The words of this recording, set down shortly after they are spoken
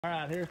All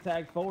right, here's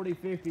tag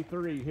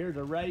 4053. Here's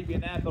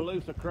Arabian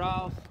Appaloosa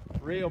cross.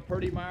 Real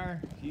pretty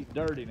mare. She's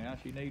dirty now.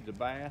 She needs a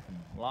bath. And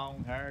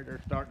long hair. They're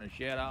starting to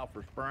shed off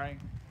for spring.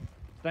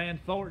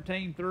 Stands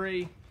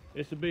 14.3.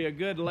 This would be a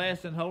good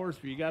lesson horse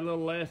if you got a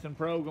little lesson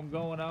program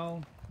going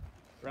on.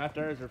 Right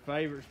there's her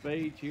favorite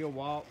speed. She'll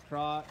walk,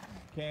 trot,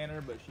 canter,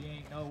 but she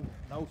ain't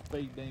no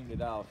speed demon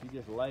at all. She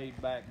just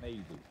laid back and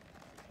easy.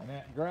 And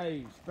that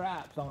gray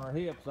stripes on her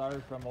hips are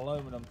from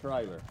aluminum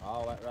trailer.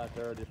 All that right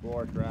there just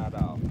washed right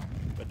off.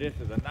 But this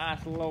is a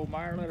nice little old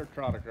mare. Let her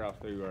trot across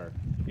through her.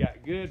 She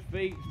got good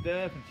feet and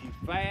stuff, and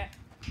she's fat.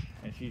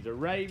 And she's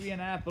Arabian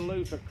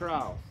Appaloosa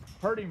cross.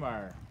 Pretty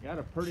mare. Got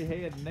a pretty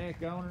head and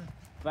neck on her.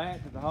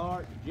 Fat to the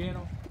heart,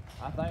 gentle.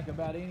 I think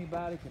about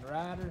anybody can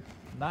ride her.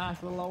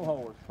 Nice little old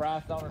horse.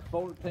 Price on her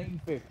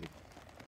 $14.50.